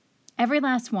Every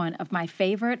last one of my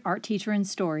favorite art teacher and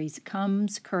stories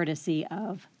comes courtesy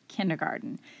of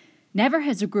kindergarten. Never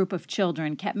has a group of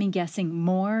children kept me guessing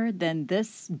more than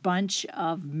this bunch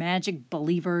of magic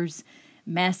believers,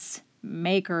 mess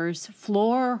makers,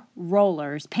 floor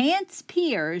rollers, pants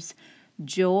peers,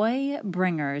 joy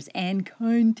bringers, and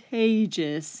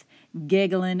contagious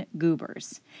giggling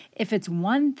goobers. If it's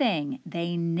one thing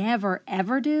they never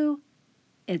ever do,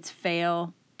 it's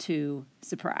fail to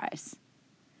surprise.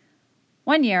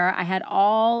 One year, I had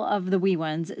all of the wee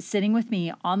ones sitting with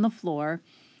me on the floor,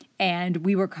 and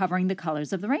we were covering the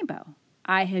colors of the rainbow.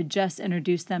 I had just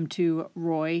introduced them to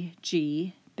Roy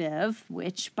G. Biv,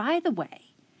 which, by the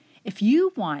way, if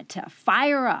you want to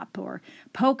fire up or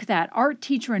poke that art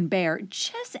teacher and bear,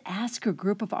 just ask a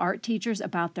group of art teachers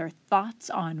about their thoughts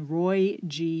on Roy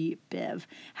G. Biv.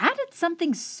 How did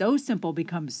something so simple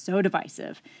become so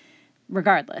divisive?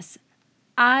 Regardless,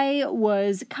 I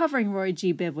was covering Roy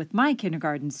G. Biv with my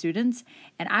kindergarten students,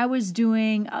 and I was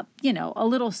doing a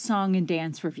little song and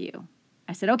dance review.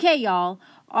 I said, "Okay, y'all,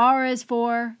 R is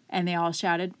for," and they all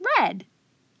shouted, "Red."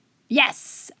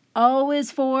 "Yes, O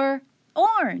is for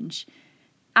orange."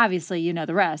 Obviously, you know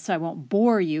the rest, so I won't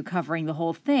bore you covering the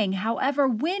whole thing. However,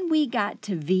 when we got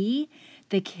to V,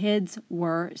 the kids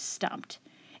were stumped.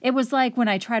 It was like when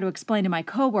I try to explain to my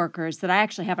coworkers that I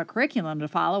actually have a curriculum to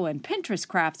follow and Pinterest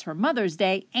crafts for Mother's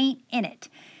Day ain't in it.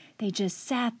 They just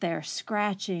sat there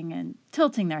scratching and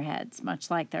tilting their heads,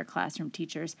 much like their classroom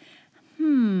teachers.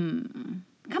 Come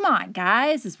on,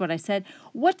 guys, is what I said.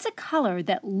 What's a color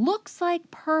that looks like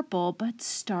purple but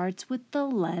starts with the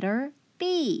letter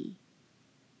B?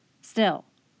 Still,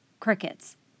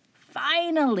 crickets.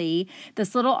 Finally,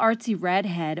 this little artsy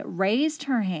redhead raised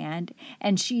her hand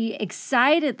and she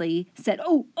excitedly said,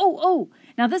 Oh.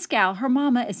 Now this gal, her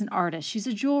mama is an artist. She's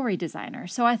a jewelry designer.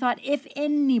 So I thought if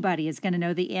anybody is going to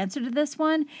know the answer to this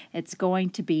one, it's going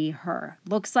to be her.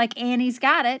 Looks like Annie's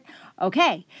got it.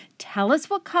 Okay, tell us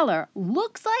what color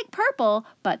looks like purple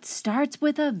but starts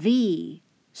with a V.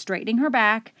 Straightening her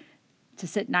back to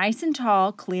sit nice and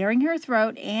tall, clearing her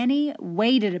throat, Annie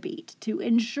waited a beat to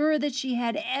ensure that she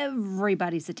had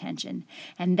everybody's attention.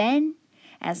 And then,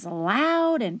 as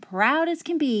loud and proud as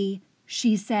can be,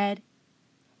 she said,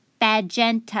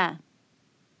 "Magenta."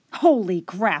 Holy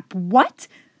crap, what?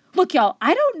 Look, y'all,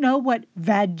 I don't know what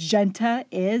magenta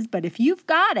is, but if you've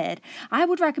got it, I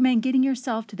would recommend getting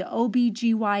yourself to the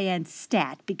OBGYN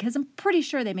stat because I'm pretty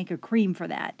sure they make a cream for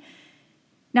that.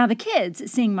 Now, the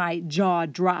kids, seeing my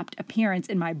jaw-dropped appearance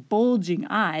and my bulging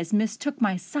eyes, mistook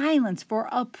my silence for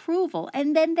approval,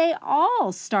 and then they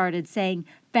all started saying,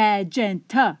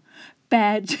 "Vagenta,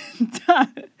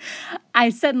 vagenta." I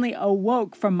suddenly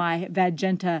awoke from my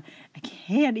vagenta, I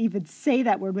can't even say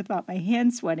that word without my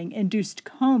hands sweating, induced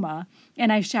coma,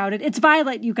 and I shouted, "It's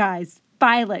violet, you guys,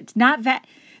 violet, not that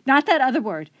other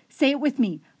word. Say it with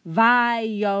me,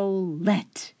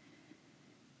 violet."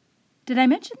 Did I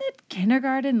mention that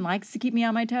kindergarten likes to keep me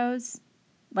on my toes?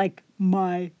 Like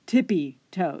my tippy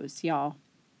toes, y'all.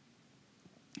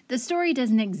 The story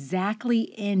doesn't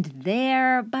exactly end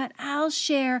there, but I'll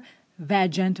share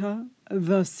Vagenta,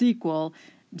 the sequel,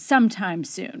 sometime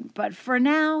soon. But for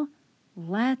now,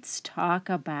 let's talk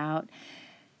about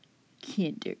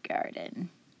kindergarten.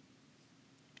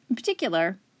 In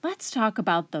particular, let's talk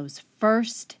about those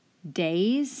first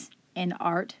days in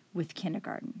art with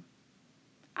kindergarten.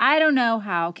 I don't know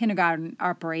how kindergarten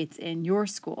operates in your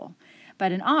school,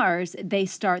 but in ours, they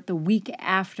start the week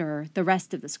after the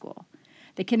rest of the school.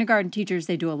 The kindergarten teachers,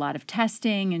 they do a lot of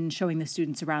testing and showing the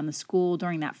students around the school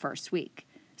during that first week.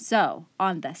 So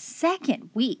on the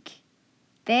second week,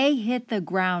 they hit the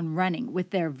ground running with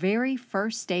their very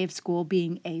first day of school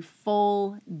being a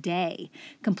full day,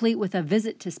 complete with a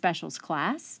visit to specials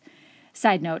class.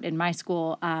 Side note, in my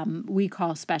school, we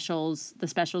call specials, the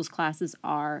specials classes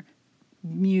are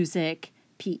music,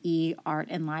 PE, art,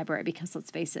 and library, because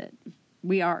let's face it,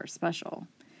 we are special.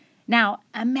 Now,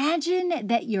 imagine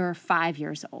that you're 5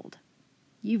 years old.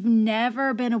 You've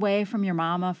never been away from your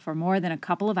mama for more than a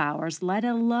couple of hours, let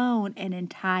alone an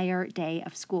entire day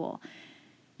of school.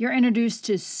 You're introduced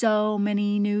to so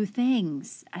many new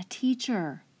things: a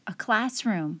teacher, a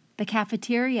classroom, the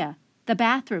cafeteria, the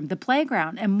bathroom, the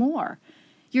playground, and more.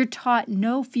 You're taught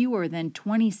no fewer than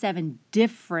 27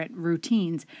 different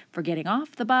routines for getting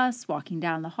off the bus, walking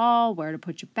down the hall, where to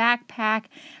put your backpack,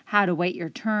 how to wait your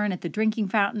turn at the drinking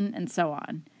fountain, and so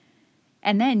on.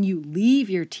 And then you leave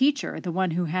your teacher, the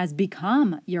one who has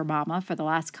become your mama for the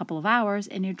last couple of hours,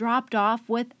 and you're dropped off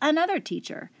with another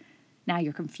teacher. Now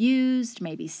you're confused,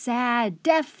 maybe sad,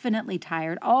 definitely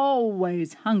tired,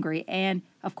 always hungry, and,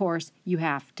 of course, you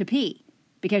have to pee.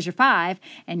 because you're 5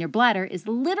 and your bladder is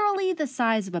literally the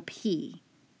size of a pea,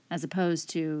 as opposed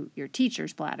to your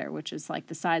teacher's bladder, which is like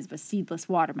the size of a seedless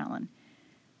watermelon.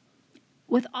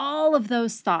 With all of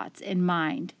those thoughts in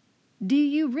mind, do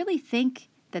you really think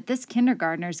that this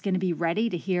kindergartner is going to be ready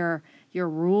to hear your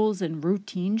rules and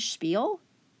routine spiel?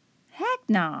 Heck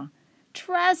nah.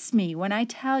 Trust me when I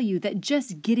tell you that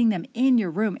just getting them in your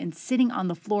room and sitting on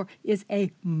the floor is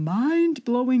a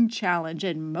mind-blowing challenge,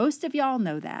 and most of y'all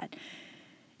know that.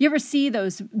 You ever see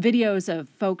those videos of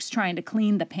folks trying to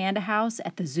clean the panda house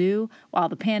at the zoo while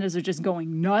the pandas are just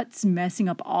going nuts, messing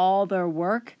up all their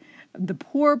work? The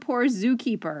poor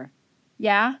zookeeper.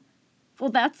 Yeah? Well,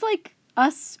 that's like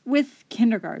us with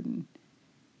kindergarten.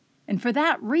 And for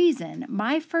that reason,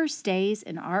 my first days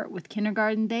in art with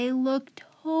kindergarten, they look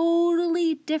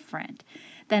totally different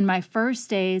than my first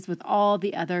days with all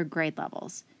the other grade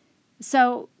levels.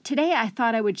 So today I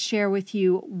thought I would share with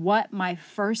you what my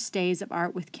first days of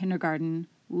art with kindergarten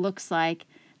looks like,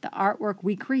 the artwork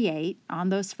we create on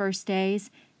those first days,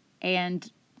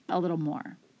 and a little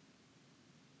more.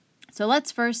 So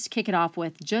let's first kick it off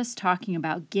with just talking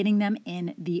about getting them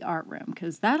in the art room,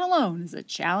 because that alone is a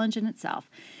challenge in itself.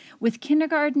 With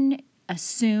kindergarten,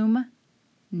 assume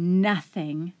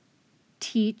nothing,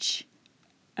 teach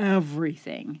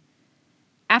everything.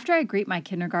 After I greet my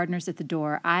kindergartners at the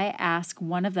door, I ask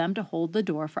one of them to hold the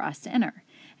door for us to enter,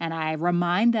 and I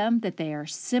remind them that they are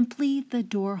simply the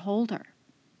door holder,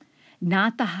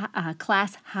 not the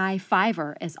class high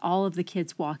fiver as all of the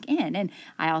kids walk in. And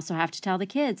I also have to tell the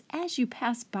kids, as you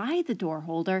pass by the door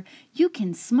holder, you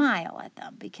can smile at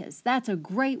them, because that's a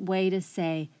great way to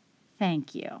say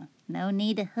thank you. No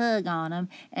need to hug on them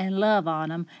and love on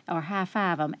them or high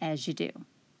five them as you do.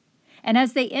 And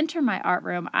as they enter my art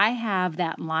room, I have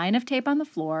that line of tape on the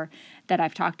floor that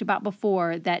I've talked about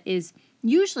before that is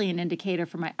usually an indicator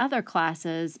for my other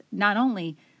classes, not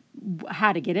only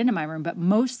how to get into my room, but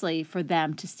mostly for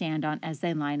them to stand on as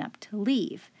they line up to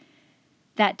leave.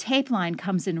 That tape line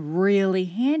comes in really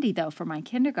handy, though, for my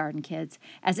kindergarten kids,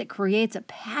 as it creates a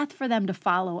path for them to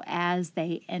follow as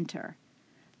they enter.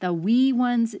 The wee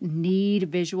ones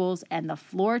need visuals, and the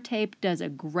floor tape does a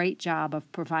great job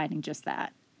of providing just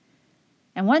that.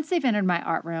 And once they've entered my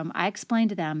art room, I explain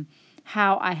to them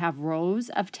how I have rows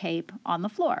of tape on the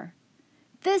floor.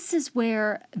 This is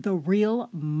where the real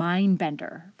mind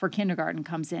bender for kindergarten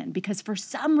comes in, because for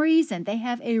some reason they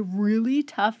have a really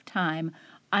tough time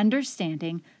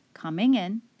understanding coming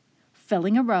in,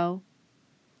 filling a row,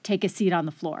 take a seat on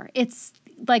the floor. It's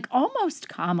like almost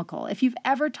comical. If you've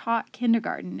ever taught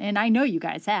kindergarten, and I know you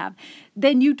guys have,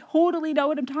 then you totally know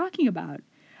what I'm talking about.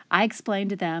 I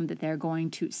explained to them that they're going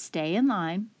to stay in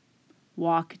line,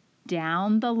 walk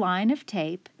down the line of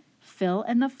tape, fill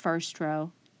in the first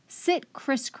row, sit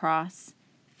crisscross,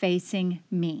 facing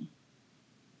me.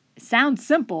 Sounds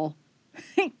simple.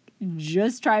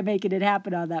 Just try making it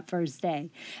happen on that first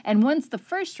day. And once the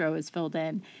first row is filled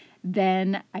in,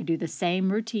 then I do the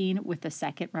same routine with the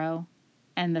second row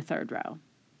and the third row.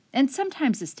 And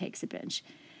sometimes this takes a binge.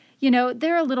 You know,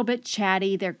 they're a little bit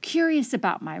chatty, they're curious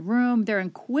about my room, they're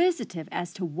inquisitive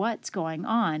as to what's going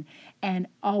on, and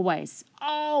always,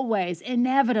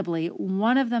 inevitably,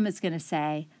 one of them is going to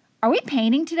say, "Are we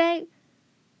painting today?"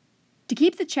 To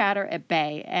keep the chatter at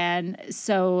bay, and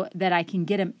so that I can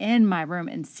get them in my room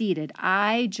and seated,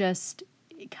 I just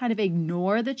kind of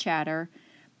ignore the chatter,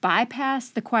 bypass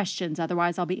the questions,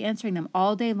 otherwise I'll be answering them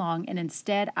all day long, and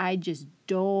instead I just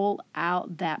dole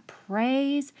out that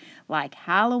praise like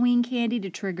Halloween candy to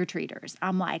trick-or-treaters.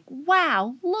 I'm like,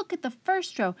 wow, look at the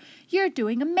first row. You're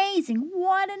doing amazing.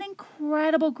 What an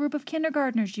incredible group of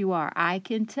kindergartners you are. I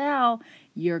can tell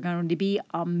you're going to be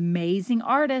amazing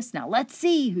artists. Now let's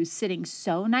see who's sitting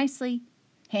so nicely,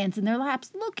 hands in their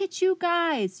laps. Look at you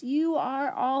guys. You are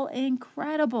all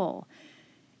incredible.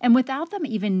 And without them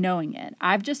even knowing it,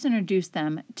 I've just introduced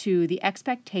them to the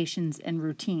expectations and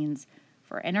routines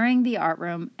for entering the art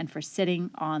room and for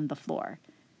sitting on the floor.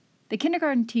 The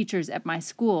kindergarten teachers at my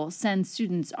school send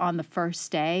students on the first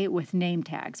day with name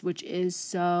tags, which is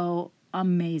so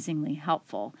amazingly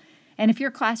helpful. And if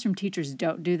your classroom teachers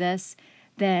don't do this,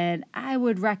 then I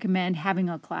would recommend having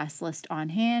a class list on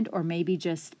hand, or maybe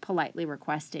just politely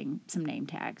requesting some name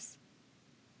tags.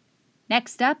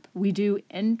 Next up, we do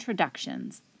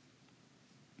introductions.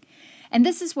 And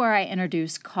this is where I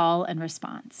introduce call and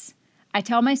response. I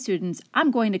tell my students,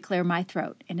 I'm going to clear my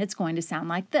throat, and it's going to sound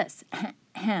like this.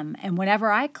 And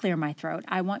whenever I clear my throat,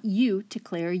 I want you to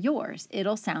clear yours.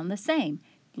 It'll sound the same.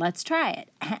 Let's try it.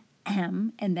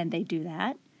 And then they do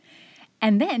that.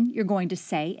 And then you're going to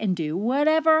say and do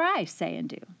whatever I say and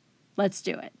do. Let's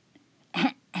do it.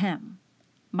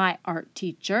 My art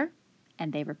teacher,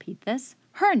 and they repeat this.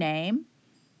 Her name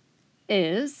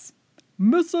is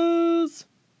Mrs.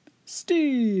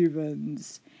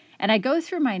 Stevens. And I go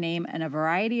through my name in a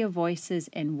variety of voices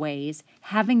and ways,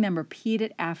 having them repeat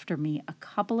it after me a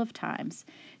couple of times,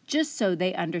 just so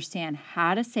they understand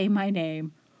how to say my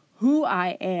name, who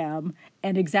I am,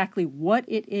 and exactly what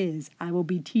it is I will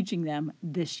be teaching them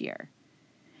this year.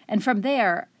 And from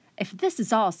there, if this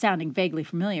is all sounding vaguely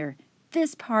familiar,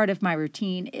 this part of my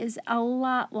routine is a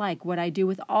lot like what I do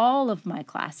with all of my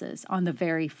classes on the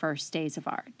very first days of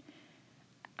art.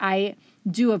 I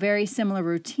do a very similar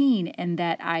routine in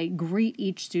that I greet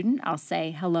each student. I'll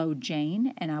say, hello,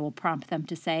 Jane, and I will prompt them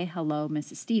to say, hello,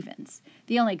 Mrs. Stevens.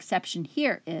 The only exception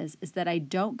here is that I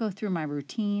don't go through my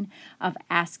routine of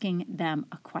asking them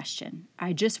a question.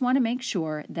 I just want to make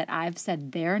sure that I've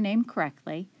said their name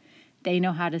correctly, they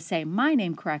know how to say my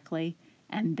name correctly,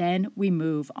 and then we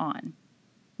move on.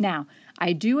 Now,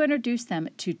 I do introduce them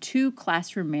to 2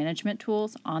 classroom management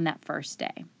tools on that first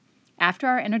day. After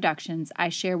our introductions, I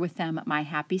share with them my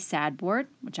Happy Sad board,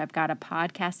 which I've got a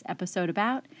podcast episode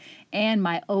about, and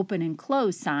my open and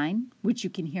close sign, which you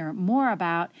can hear more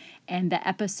about, and the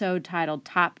episode titled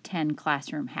Top 10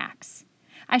 Classroom Hacks.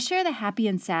 I share the Happy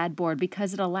and Sad board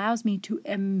because it allows me to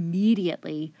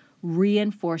immediately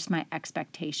reinforce my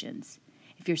expectations.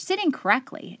 If you're sitting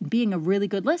correctly and being a really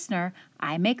good listener,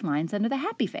 I make lines under the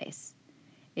happy face.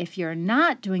 If you're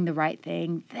not doing the right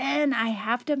thing, then I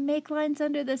have to make lines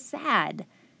under the sad.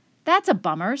 That's a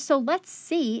bummer, so let's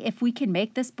see if we can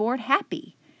make this board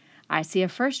happy. I see a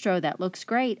first row that looks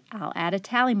great. I'll add a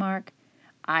tally mark.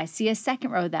 I see a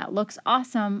second row that looks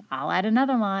awesome. I'll add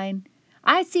another line.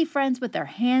 I see friends with their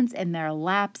hands in their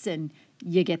laps, and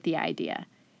you get the idea.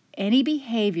 Any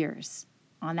behaviors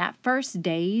on that first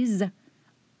days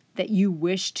that you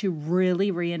wish to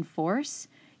really reinforce,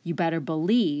 you better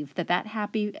believe that that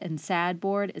happy and sad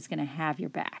board is going to have your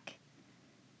back.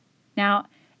 Now,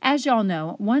 as y'all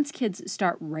know, once kids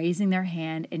start raising their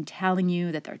hand and telling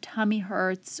you that their tummy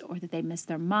hurts or that they miss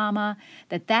their mama,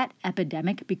 that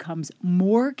epidemic becomes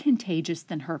more contagious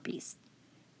than herpes.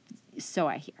 So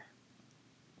I hear.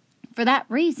 For that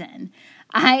reason,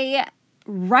 I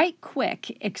right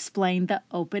quick explain the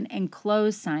open and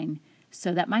close sign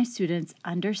so that my students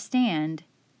understand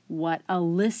what a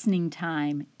listening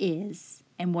time is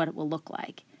and what it will look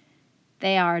like.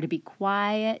 They are to be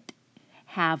quiet,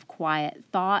 have quiet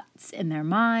thoughts in their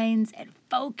minds, and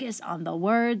focus on the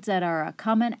words that are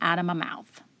coming out of my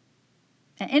mouth.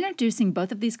 And introducing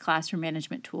both of these classroom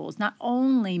management tools not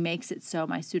only makes it so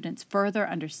my students further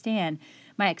understand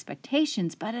my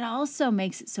expectations, but it also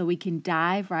makes it so we can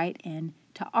dive right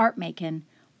into art making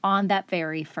on that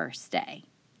very first day.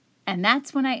 And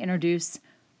that's when I introduce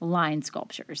line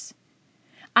sculptures.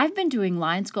 I've been doing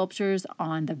line sculptures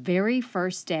on the very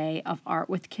first day of art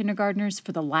with kindergartners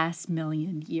for the last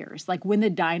million years. Like when the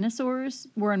dinosaurs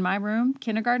were in my room,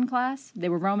 kindergarten class, they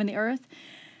were roaming the earth.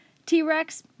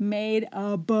 T-Rex made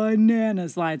a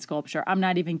bananas line sculpture. I'm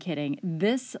not even kidding.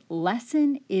 This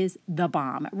lesson is the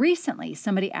bomb. Recently,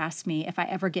 somebody asked me if I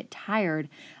ever get tired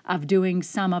of doing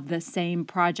some of the same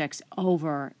projects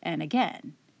over and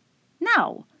again.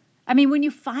 No. I mean, when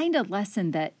you find a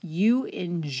lesson that you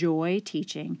enjoy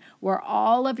teaching, where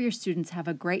all of your students have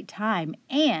a great time,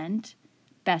 and,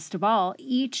 best of all,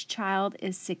 each child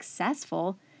is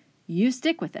successful, you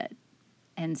stick with it.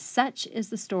 And such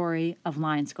is the story of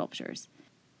line sculptures.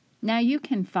 Now, you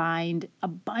can find a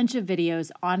bunch of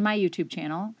videos on my YouTube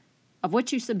channel, of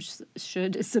which you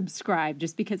should subscribe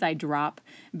just because I drop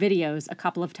videos a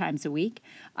couple of times a week.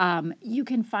 You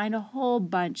can find a whole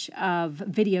bunch of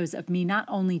videos of me not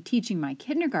only teaching my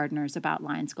kindergartners about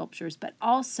line sculptures, but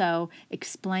also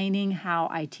explaining how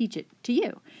I teach it to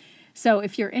you. So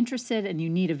if you're interested and you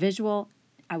need a visual,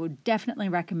 I would definitely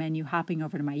recommend you hopping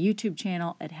over to my YouTube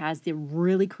channel. It has the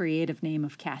really creative name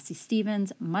of Cassie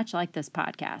Stevens, much like this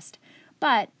podcast.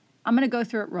 But I'm going to go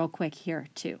through it real quick here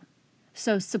too.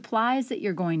 So supplies that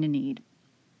you're going to need.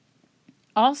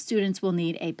 All students will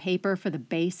need a paper for the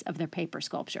base of their paper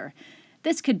sculpture.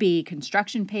 This could be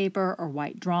construction paper or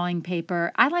white drawing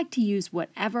paper. I like to use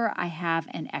whatever I have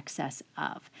an excess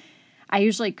of. I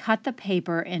usually cut the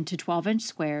paper into 12-inch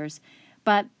squares,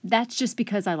 but that's just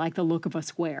because I like the look of a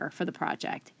square for the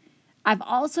project. I've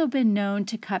also been known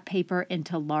to cut paper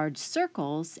into large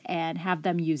circles and have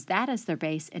them use that as their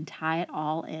base and tie it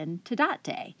all in to dot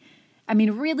day. I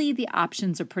mean, really, the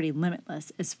options are pretty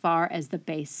limitless as far as the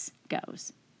base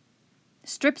goes.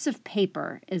 Strips of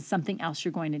paper is something else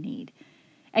you're going to need.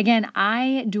 Again,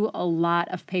 I do a lot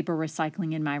of paper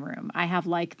recycling in my room. I have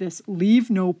like this leave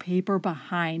no paper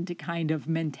behind kind of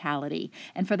mentality.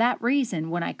 And for that reason,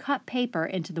 when I cut paper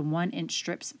into the 1-inch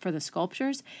strips for the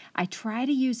sculptures, I try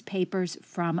to use papers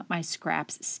from my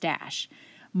scraps stash.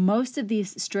 Most of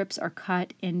these strips are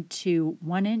cut into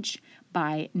 1-inch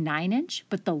by 9-inch,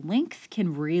 but the length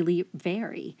can really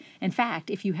vary. In fact,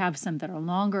 if you have some that are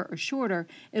longer or shorter,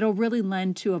 it'll really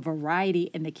lend to a variety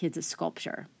in the kids'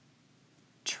 sculpture.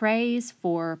 Trays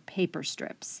for paper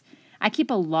strips. I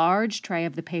keep a large tray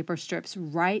of the paper strips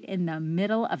right in the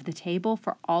middle of the table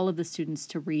for all of the students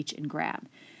to reach and grab.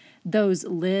 Those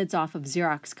lids off of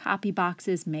Xerox copy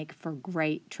boxes make for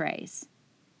great trays.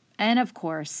 And of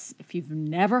course, if you've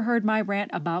never heard my rant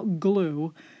about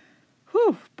glue,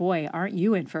 whew, boy, aren't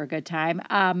you in for a good time.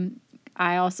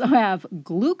 I also have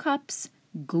glue cups,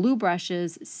 glue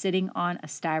brushes sitting on a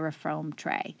styrofoam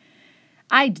tray.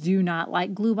 I do not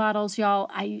like glue bottles,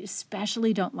 y'all. I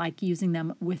especially don't like using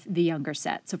them with the younger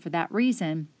set. So for that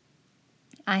reason,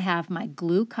 I have my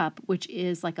glue cup, which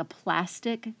is like a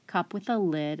plastic cup with a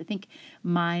lid. I think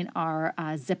mine are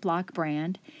Ziploc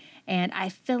brand. And I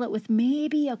fill it with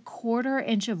maybe a 1/4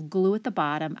 inch of glue at the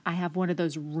bottom. I have one of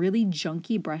those really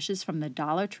junky brushes from the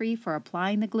Dollar Tree for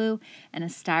applying the glue and a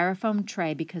styrofoam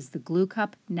tray because the glue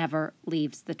cup never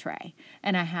leaves the tray.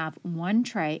 And I have one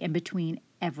tray in between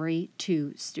every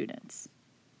 2 students.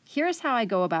 Here's how I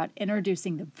go about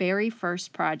introducing the very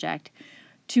first project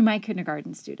to my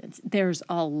kindergarten students. There's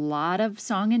a lot of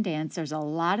song and dance, there's a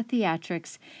lot of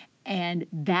theatrics, and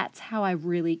that's how I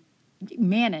really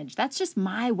manage. That's just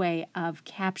my way of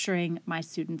capturing my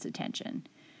students' attention.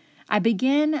 I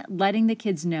begin letting the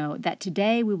kids know that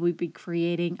today we will be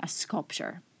creating a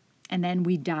sculpture, and then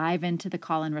we dive into the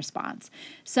call and response.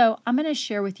 So I'm going to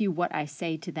share with you what I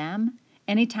say to them.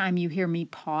 Anytime you hear me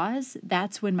pause,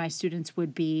 that's when my students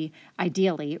would be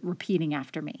ideally repeating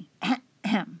after me.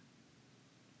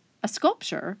 A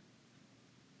sculpture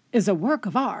is a work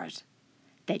of art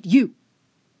that you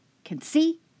can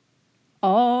see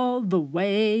all the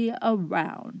way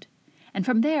around. And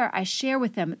from there, I share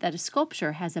with them that a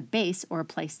sculpture has a base or a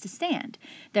place to stand.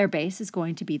 Their base is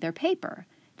going to be their paper.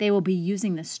 They will be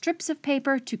using the strips of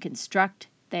paper to construct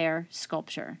their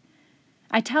sculpture.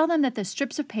 I tell them that the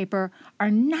strips of paper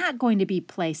are not going to be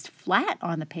placed flat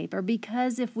on the paper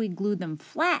because if we glue them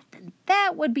flat, then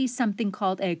that would be something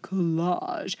called a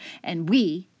collage, and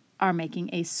we are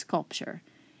making a sculpture.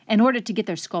 In order to get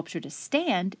their sculpture to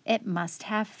stand, it must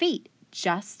have feet,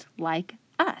 just like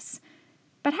us.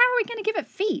 But how are we going to give it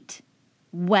feet?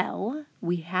 Well,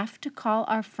 we have to call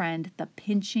our friend the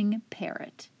pinching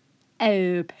parrot.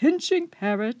 A pinching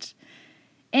parrot.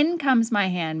 In comes my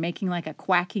hand, making like a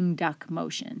quacking duck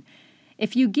motion.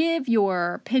 If you give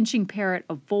your pinching parrot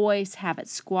a voice, have it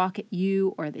squawk at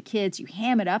you or the kids, you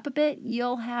ham it up a bit,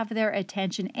 you'll have their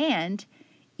attention, and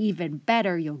even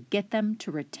better, you'll get them to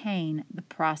retain the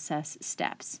process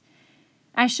steps.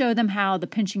 I show them how the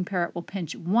pinching parrot will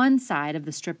pinch one side of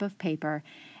the strip of paper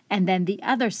and then the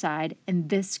other side, and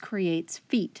this creates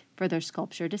feet for their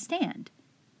sculpture to stand.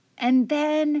 And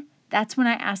then that's when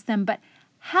I ask them, but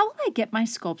how will I get my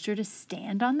sculpture to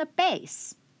stand on the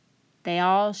base? They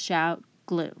all shout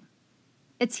glue.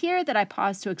 It's here that I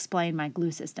pause to explain my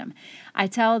glue system. I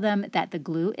tell them that the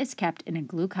glue is kept in a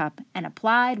glue cup and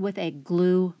applied with a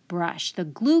glue brush. The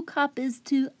glue cup is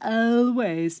to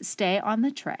always stay on the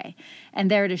tray,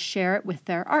 and they're to share it with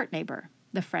their art neighbor,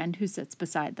 the friend who sits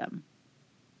beside them.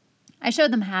 I show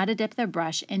them how to dip their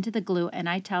brush into the glue, and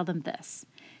I tell them this.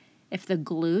 If the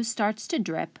glue starts to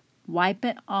drip, wipe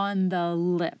it on the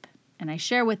lip. And I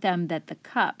share with them that the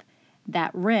cup, that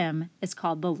rim, is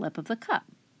called the lip of the cup.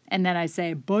 And then I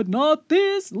say, but not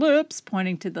these lips,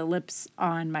 pointing to the lips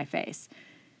on my face.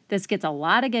 This gets a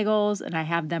lot of giggles, and I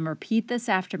have them repeat this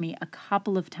after me a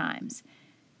couple of times.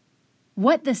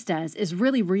 What this does is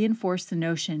really reinforce the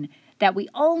notion that we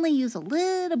only use a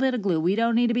little bit of glue. We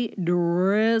don't need to be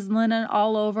drizzling it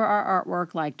all over our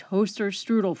artwork like toaster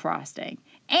strudel frosting.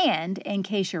 And in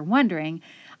case you're wondering,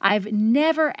 I've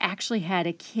never actually had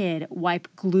a kid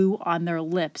wipe glue on their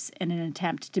lips in an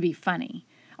attempt to be funny.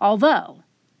 Although,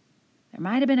 there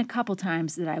might have been a couple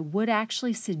times that I would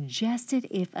actually suggest it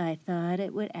if I thought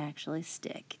it would actually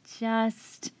stick.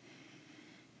 Just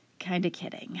kind of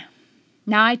kidding.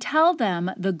 Now I tell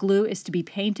them the glue is to be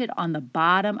painted on the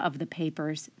bottom of the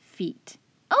paper's feet.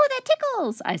 Oh, that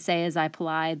tickles, I say as I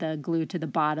apply the glue to the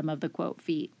bottom of the quote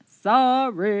feet.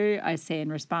 Sorry, I say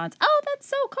in response. Oh, that's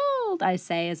so cold, I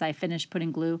say as I finish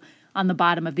putting glue on the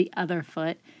bottom of the other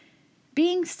foot.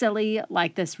 Being silly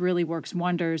like this really works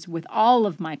wonders with all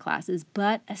of my classes,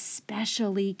 but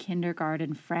especially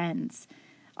kindergarten friends.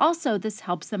 Also, this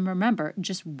helps them remember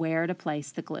just where to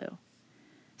place the glue.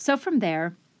 So from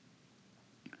there,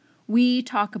 we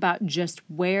talk about just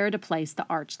where to place the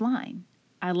arched line.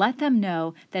 I let them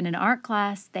know that in art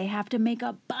class, they have to make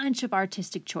a bunch of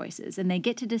artistic choices, and they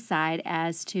get to decide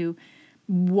as to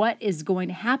what is going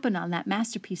to happen on that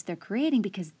masterpiece they're creating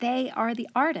because they are the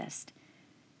artist.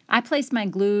 I place my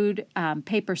glued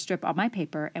paper strip on my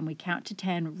paper, and we count to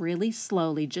 10 really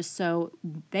slowly just so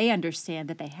they understand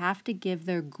that they have to give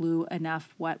their glue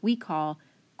enough what we call,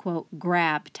 quote,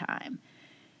 grab time.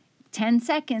 10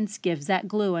 seconds gives that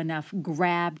glue enough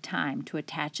grab time to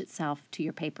attach itself to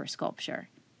your paper sculpture.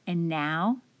 And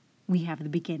now we have the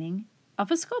beginning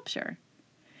of a sculpture.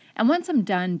 And once I'm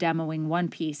done demoing one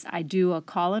piece, I do a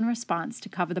call and response to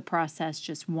cover the process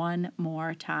just one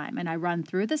more time. And I run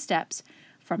through the steps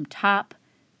from top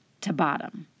to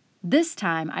bottom. This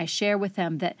time I share with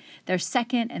them that their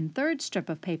second and third strip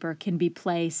of paper can be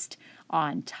placed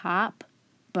on top,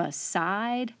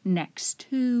 beside, next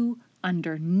to,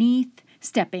 underneath,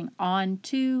 stepping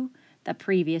onto the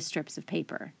previous strips of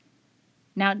paper.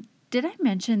 Now, did I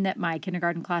mention that my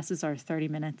kindergarten classes are 30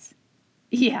 minutes?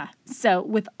 Yeah, so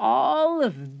with all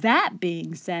of that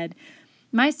being said,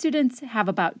 my students have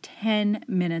about 10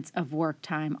 minutes of work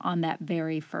time on that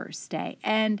very first day.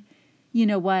 And you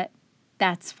know what?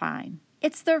 That's fine.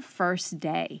 It's their first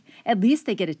day. At least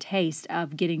they get a taste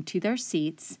of getting to their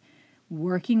seats,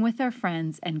 working with their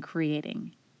friends, and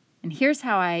creating. And here's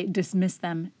how I dismiss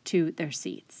them to their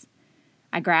seats.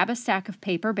 I grab a stack of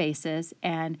paper bases,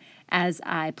 and as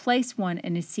I place one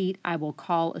in a seat, I will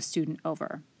call a student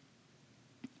over.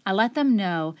 I let them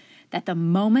know that the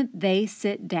moment they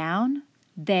sit down,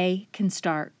 they can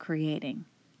start creating.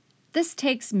 This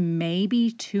takes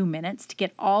maybe 2 minutes to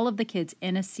get all of the kids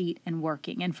in a seat and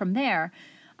working. And from there,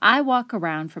 I walk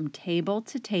around from table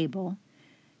to table,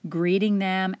 greeting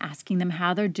them, asking them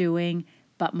how they're doing,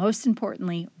 but most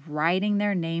importantly, writing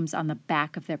their names on the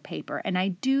back of their paper. And I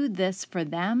do this for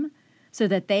them so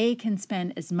that they can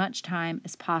spend as much time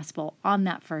as possible on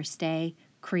that first day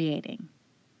creating.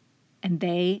 And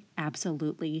they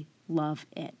absolutely love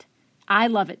it. I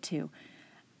love it too.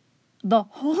 The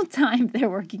whole time they're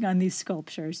working on these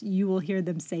sculptures, you will hear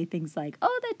them say things like,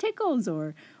 "Oh, that tickles,"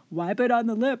 or "wipe it on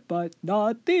the lip, but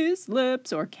not these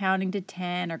lips," or counting to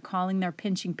 10, or calling their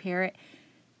pinching parrot.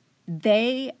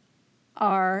 They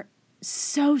are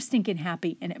so stinking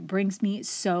happy, and it brings me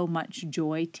so much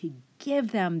joy to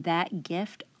give them that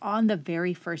gift on the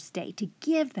very first day, to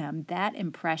give them that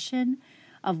impression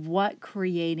of what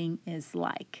creating is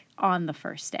like on the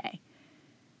first day.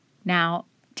 Now,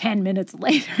 10 minutes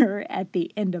later, at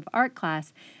the end of art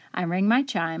class, I ring my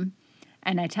chime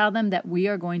and I tell them that we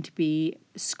are going to be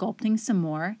sculpting some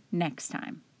more next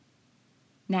time.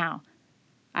 Now,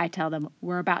 I tell them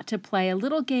we're about to play a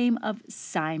little game of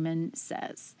Simon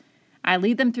Says. I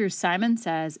lead them through Simon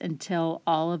Says until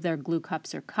all of their glue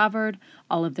cups are covered,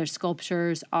 all of their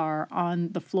sculptures are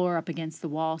on the floor up against the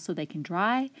wall so they can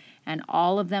dry, and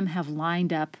all of them have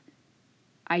lined up,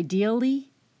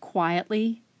 ideally,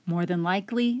 quietly, more than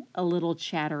likely, a little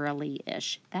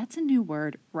chatterily-ish. That's a new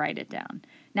word. Write it down.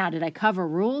 Now, did I cover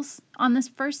rules on this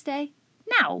first day?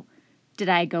 No. Did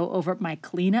I go over my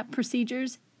cleanup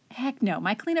procedures? Heck no.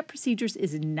 My cleanup procedures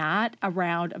is not a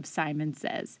round of Simon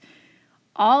Says.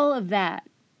 All of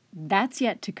that's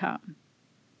yet to come.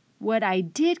 What I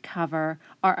did cover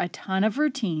are a ton of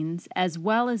routines as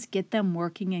well as get them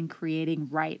working and creating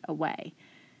right away.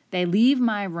 They leave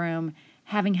my room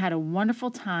having had a wonderful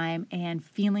time and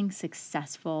feeling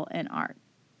successful in art.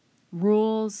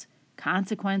 Rules,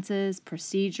 consequences,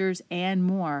 procedures, and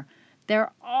more,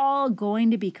 they're all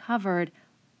going to be covered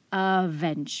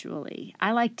eventually.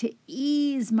 I like to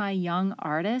ease my young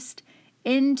artist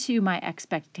into my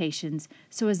expectations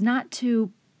so as not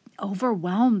to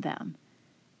overwhelm them.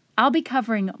 I'll be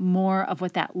covering more of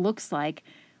what that looks like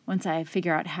once I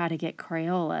figure out how to get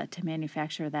Crayola to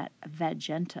manufacture that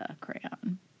Magenta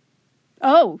crayon.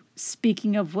 Oh,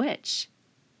 speaking of which,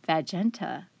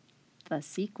 Magenta, the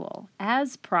sequel,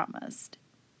 as promised.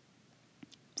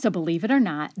 So believe it or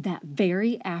not, that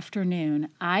very afternoon,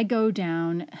 I go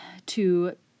down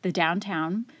to the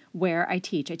downtown where I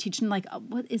teach. I teach in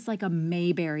what is like a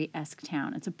Mayberry-esque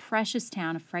town. It's a precious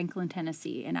town of Franklin,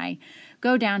 Tennessee. And I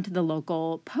go down to the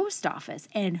local post office.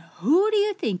 And who do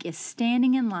you think is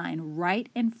standing in line right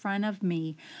in front of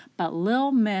me but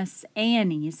Lil Miss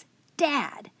Annie's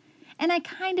dad? And I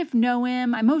kind of know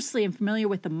him. I mostly am familiar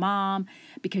with the mom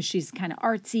because she's kind of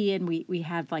artsy and we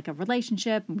have like a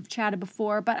relationship and we've chatted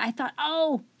before. But I thought,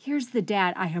 oh, here's the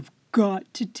dad. I have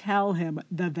got to tell him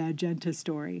the Vagenta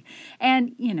story.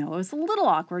 And, it was a little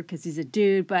awkward because he's a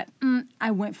dude, but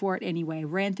I went for it anyway.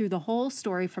 Ran through the whole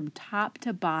story from top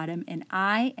to bottom, and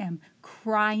I am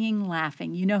crying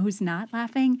laughing. You know who's not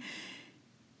laughing?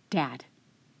 Dad.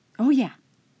 Oh, yeah.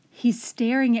 He's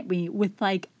staring at me with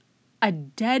like a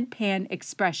deadpan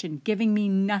expression, giving me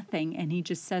nothing, and he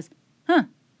just says, huh.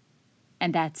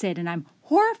 And that's it. And I'm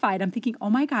horrified. I'm thinking, oh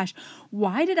my gosh,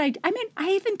 why did I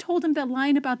even told him the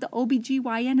line about the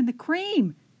OBGYN and the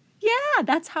cream. Yeah,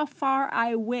 that's how far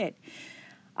I went.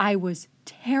 I was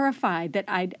terrified that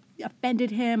I'd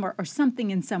offended him or something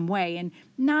in some way. And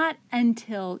not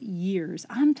until years,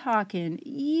 I'm talking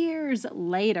years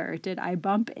later, did I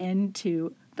bump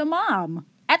into the mom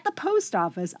at the post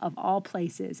office of all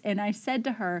places. And I said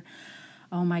to her,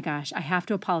 oh my gosh, I have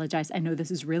to apologize. I know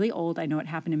this is really old. I know it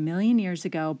happened a million years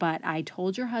ago, but I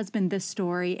told your husband this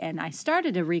story and I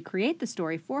started to recreate the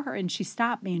story for her. And she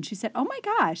stopped me and she said, oh my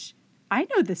gosh, I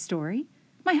know this story.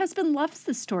 My husband loves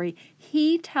this story.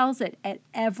 He tells it at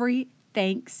every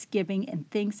Thanksgiving and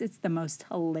thinks it's the most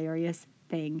hilarious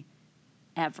thing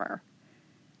ever.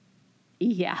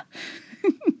 Yeah.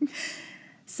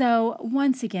 So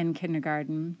once again,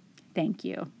 kindergarten, thank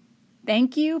you.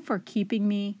 Thank you for keeping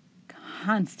me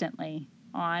constantly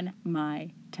on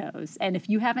my toes. And if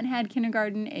you haven't had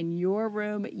kindergarten in your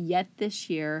room yet this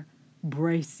year,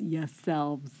 brace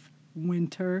yourselves.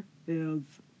 Winter is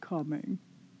coming.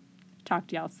 Talk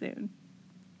to y'all soon.